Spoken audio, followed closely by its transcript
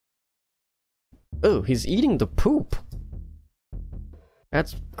Oh, he's eating the poop.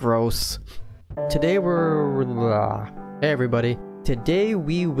 That's gross. Today Hey everybody. Today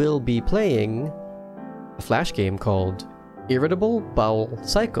we will be playing a flash game called Irritable Bowel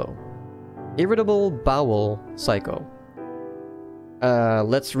Psycho. Irritable Bowel Psycho.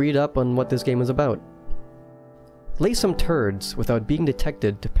 Let's read up on what this game is about. Lay some turds without being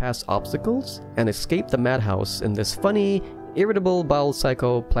detected to pass obstacles and escape the madhouse in this funny Irritable Bowel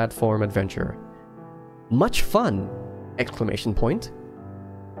Psycho platform adventure. Much fun! Exclamation point.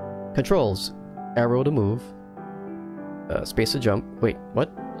 Controls. Arrow to move. Space to jump. Wait, what?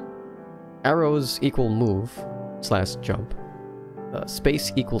 Arrows equal move / jump.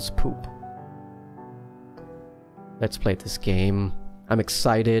 Space equals poop. Let's play this game. I'm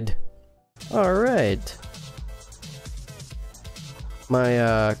excited. Alright.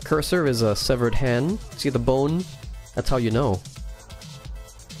 My cursor is a severed hand. See the bone? That's how you know.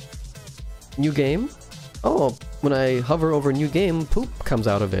 New game? Oh, when I hover over new game, poop comes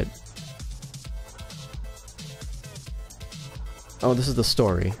out of it. Oh, this is the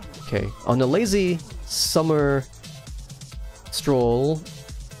story. Okay. On a lazy summer stroll...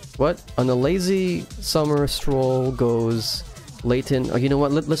 What? On a lazy summer stroll goes Leighton... Oh, you know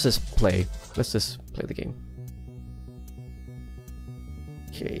what? Let's just play. Let's just play the game.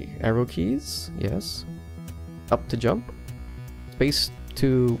 Okay. Arrow keys. Yes. Up to jump. Space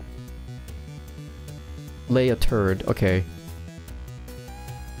to... lay a turd. Okay.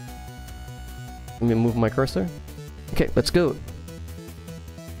 Let me move my cursor. Okay, let's go.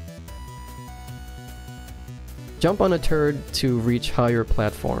 Jump on a turd to reach higher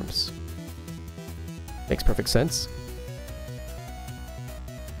platforms. Makes perfect sense.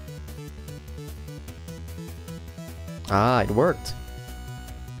 Ah, it worked.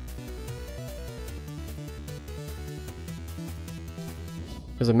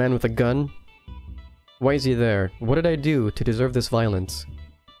 There's a man with a gun. Why is he there? What did I do to deserve this violence?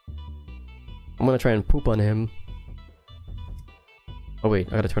 I'm gonna try and poop on him. Oh wait,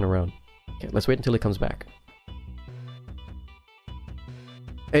 I gotta turn around. Okay, let's wait until he comes back.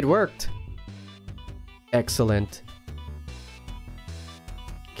 It worked! Excellent.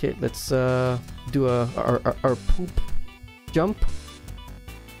 Okay, let's do our poop jump.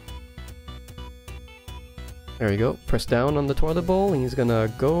 There we go. Press down on the toilet bowl and he's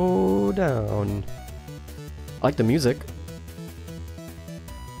gonna go down. I like the music.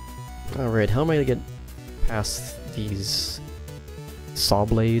 Alright, how am I gonna get past these saw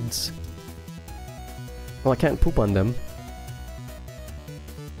blades? Well, I can't poop on them.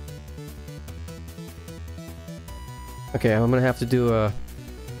 Okay, I'm gonna have to do a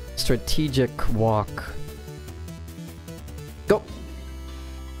strategic walk. Go!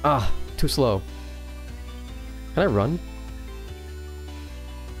 Ah, too slow. Can I run?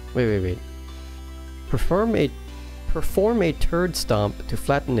 Wait. Perform a turd stomp to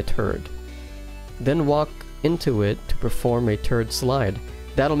flatten a turd. Then walk into it to perform a turd slide.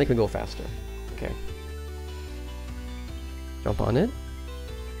 That'll make me go faster. Okay. Jump on it.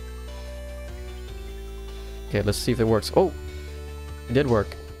 Okay, let's see if it works. Oh! It did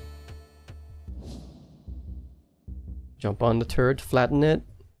work. Jump on the turd, flatten it,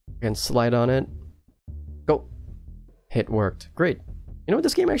 and slide on it. Go! It worked. Great. You know what?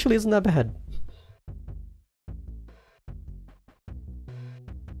 This game actually isn't that bad.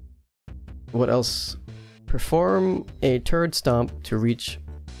 What else? Perform a turd stomp to reach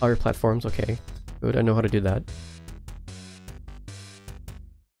higher platforms. Okay. Good, I know how to do that.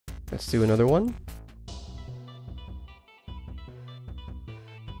 Let's do another one.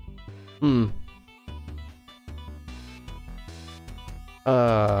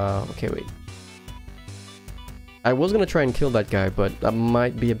 Okay, wait. I was gonna try and kill that guy, but that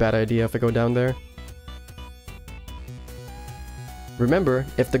might be a bad idea if I go down there. Remember,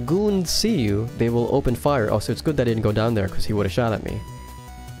 if the goons see you, they will open fire. Oh, so it's good that I didn't go down there, because he would have shot at me.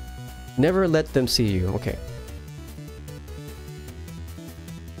 Never let them see you. Okay.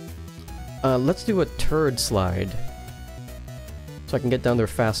 Let's do a turd slide. So I can get down there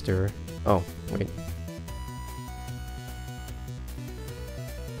faster. Oh, wait.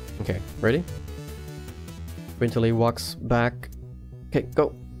 Okay, ready? Wait until he walks back. Okay,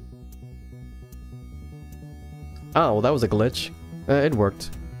 go! Oh, well, that was a glitch. It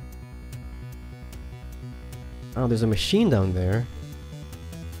worked. Oh, there's a machine down there.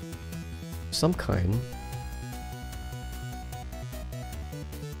 Some kind.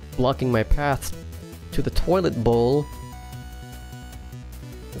 Blocking my path to the toilet bowl.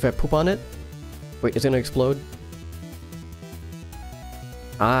 If I poop on it? Wait, is it gonna explode?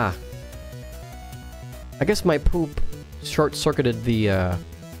 Ah. I guess my poop short-circuited the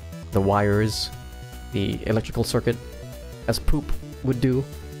wires. the electrical circuit as poop would do.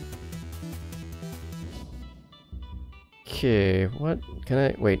 Okay, what can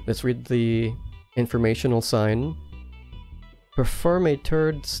I... Wait, let's read the informational sign. Perform a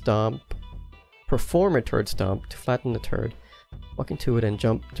turd stomp to flatten the turd. Walk into it and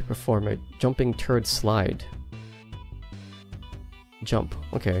jump to perform a jumping turd slide. Jump,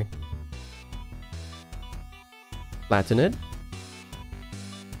 okay. Flatten it.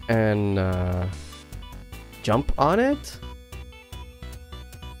 And jump on it?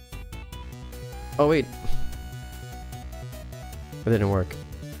 Oh wait. It didn't work.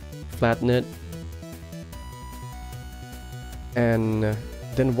 Flatten it. And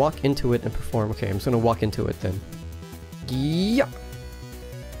then walk into it and perform. Okay, I'm just gonna walk into it then. Yeah.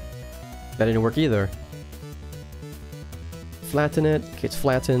 That didn't work either. Flatten it. Okay, it's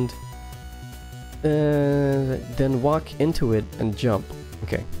flattened. Then walk into it and jump.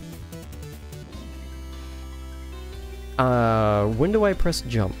 Okay. When do I press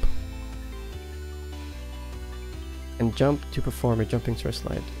jump? And jump to perform a jumping turd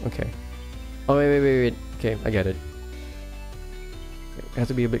slide. Okay. Oh, wait. Okay, I get it. It has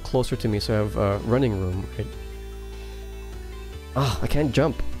to be a bit closer to me so I have running room. Right? Ah, I can't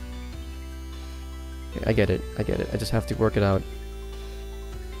jump. Okay, I get it. I just have to work it out.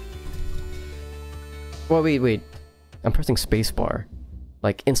 Well, wait. I'm pressing spacebar.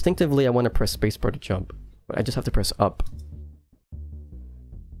 Like, instinctively I want to press spacebar to jump. But I just have to press up.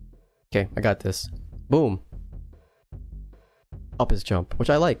 Okay, I got this. Boom. Up is jump, which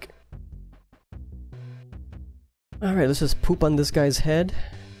I like. Alright, let's just poop on this guy's head.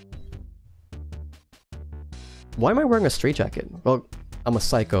 Why am I wearing a straitjacket? Well, I'm a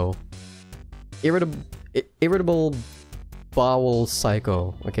psycho. Irritable Bowel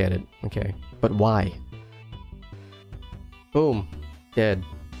Psycho. I get it. Okay. But why? Boom. Dead.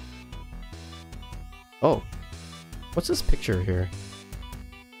 Oh. What's this picture here?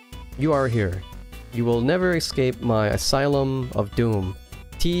 You are here. You will never escape my asylum of doom.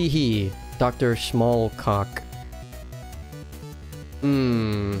 Tee-hee. Dr. Schmallcock.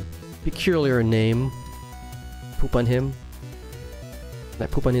 Peculiar name. Poop on him. Can I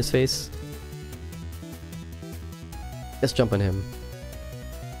poop on his face? Let's jump on him.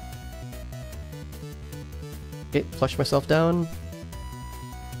 Okay, flush myself down.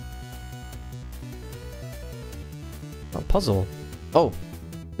 A puzzle. Oh!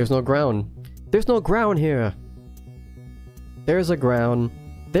 There's no ground. There's no ground here! There's a ground.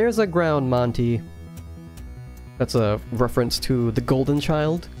 There's a ground, Monty. That's a reference to The Golden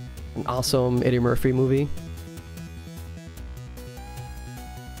Child, an awesome Eddie Murphy movie.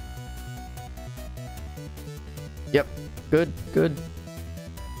 Yep, good.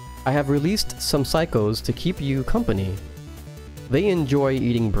 I have released some psychos to keep you company. They enjoy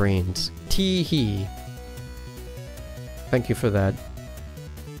eating brains. Tee-hee. Thank you for that.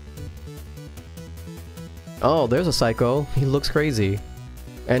 Oh, there's a psycho. He looks crazy.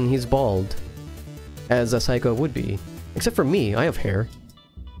 And he's bald. As a psycho would be. Except for me, I have hair.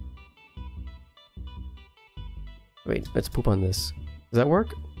 Wait, let's poop on this. Does that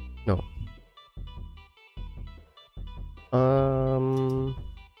work? No.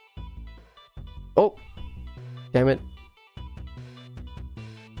 Oh! Damn it.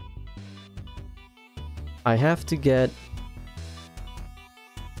 I have to get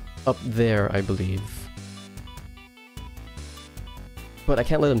up there, I believe. But I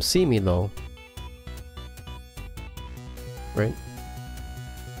can't let him see me, though. Right?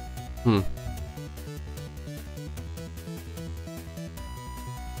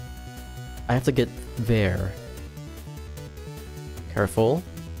 I have to get there. Careful.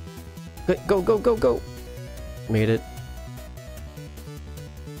 Go! Made it.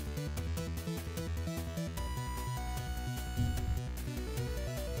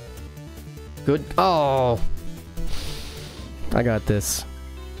 Good. Oh! I got this.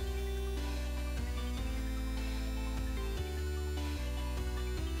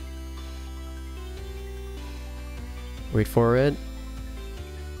 Wait for it.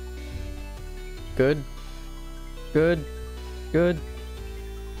 Good.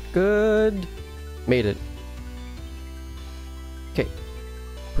 Made it. Okay.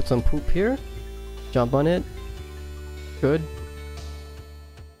 Put some poop here. Jump on it. Good.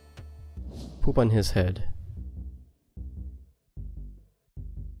 Poop on his head.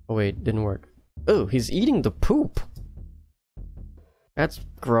 Oh wait, didn't work. Oh, he's eating the poop! That's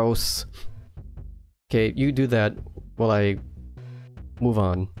gross. Okay, you do that while I move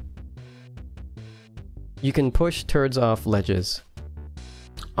on. You can push turds off ledges.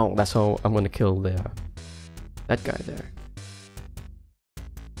 Oh, that's how I'm gonna kill that guy there.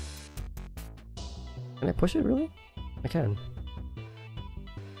 Can I push it, really? I can.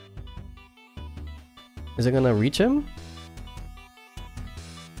 Is it gonna reach him?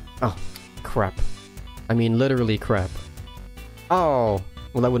 Oh, crap. I mean, literally crap. Oh!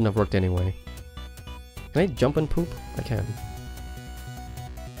 Well, that wouldn't have worked anyway. Can I jump and poop? I can.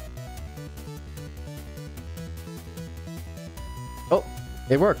 Oh!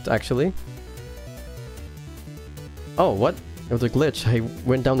 It worked, actually. Oh, what? It was a glitch. I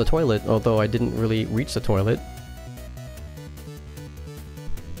went down the toilet, although I didn't really reach the toilet.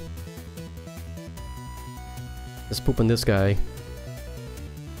 Let's poop on this guy.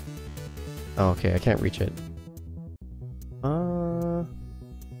 Oh, okay, I can't reach it.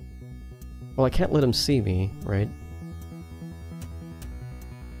 Well, I can't let him see me, right?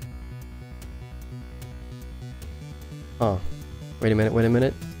 Oh. Wait a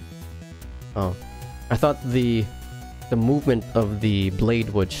minute. Oh. I thought the movement of the blade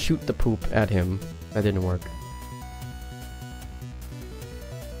would shoot the poop at him. That didn't work.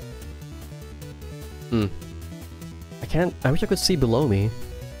 I wish I could see below me.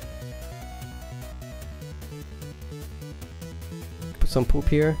 Put some poop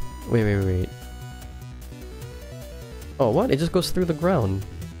here. Wait. Oh, what? It just goes through the ground.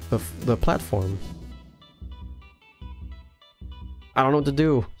 The platform. I don't know what to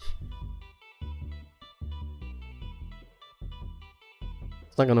do.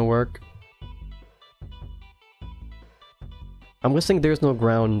 It's not gonna work. I'm guessing there's no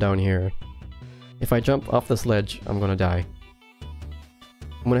ground down here. If I jump off this ledge, I'm gonna die.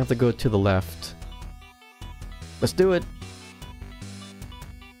 I'm gonna have to go to the left. Let's do it!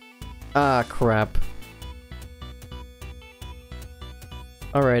 Ah, crap.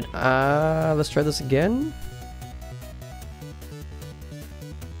 Alright, let's try this again?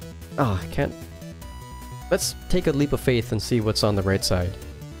 Oh, I can't... Let's take a leap of faith and see what's on the right side.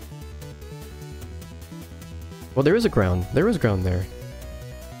 Well, there is a ground. There is ground there.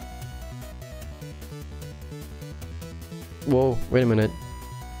 Whoa, wait a minute.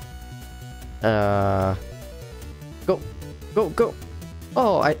 Go!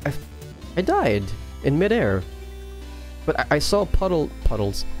 Oh, I died in midair. But I saw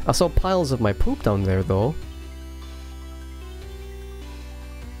puddles. I saw piles of my poop down there, though.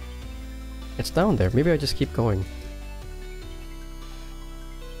 It's down there. Maybe I just keep going.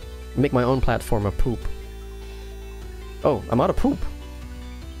 Make my own platform of poop. Oh, I'm out of poop.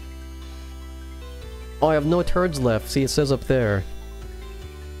 Oh, I have no turds left. See, it says up there.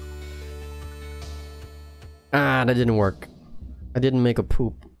 Ah, that didn't work. I didn't make a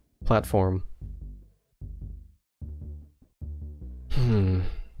poop platform.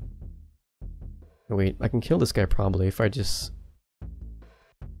 Wait, I can kill this guy probably if I just...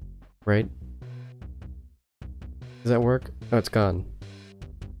 Right? Does that work? Oh, it's gone.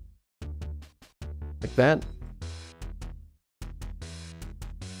 Like that?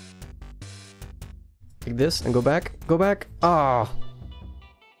 Like this and go back? Go back? Ah! Oh.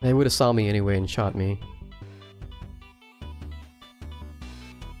 They would have saw me anyway and shot me.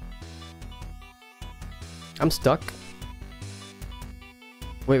 I'm stuck.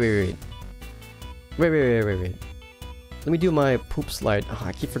 Wait. Let me do my poop slide. Oh,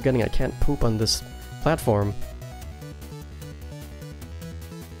 I keep forgetting I can't poop on this platform.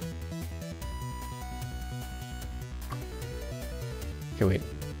 Okay, wait.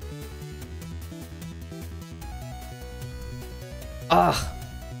 Ah!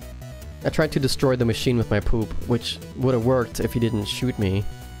 I tried to destroy the machine with my poop, which would have worked if he didn't shoot me.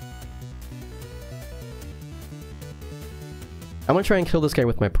 I'm gonna try and kill this guy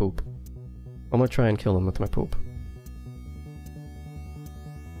with my poop. I'm gonna try and kill him with my poop.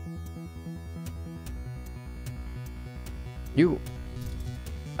 You!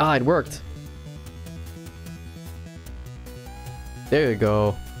 Ah, it worked! There you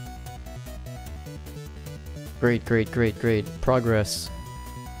go. Great. Progress.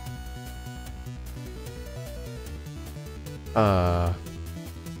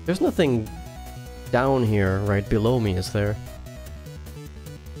 There's nothing down here right below me, is there?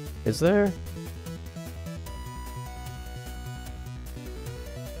 Is there?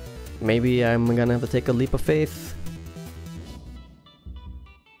 Maybe I'm gonna have to take a leap of faith.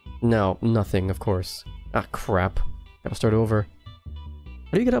 No, nothing, of course. Ah, crap. Gotta start over.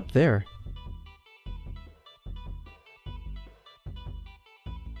 How do you get up there?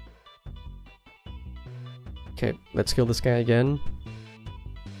 Okay, let's kill this guy again.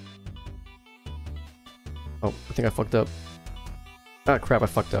 Oh, I think I fucked up. Ah, crap, I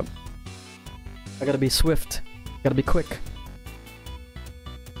fucked up. I gotta be swift. Gotta be quick.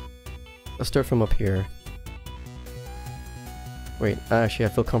 Let's start from up here. Wait, actually I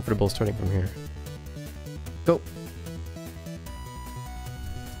feel comfortable starting from here. Go!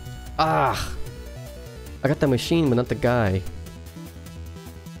 Ah! I got the machine, but not the guy.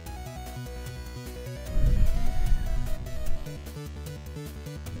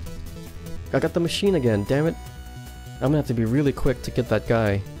 I got the machine again, damn it. I'm gonna have to be really quick to get that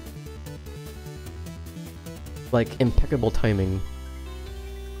guy. Like, impeccable timing.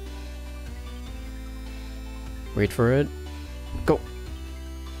 Wait for it. Go!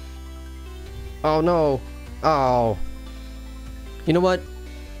 Oh no! Oh! You know what?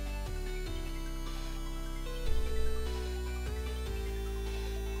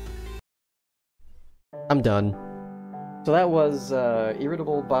 I'm done. So that was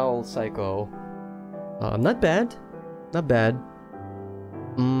Irritable Bowel Psycho. Not bad. Not bad.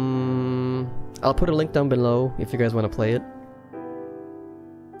 I'll put a link down below if you guys want to play it.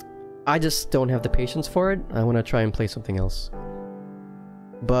 I just don't have the patience for it. I want to try and play something else.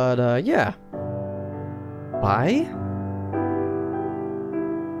 But yeah. Bye?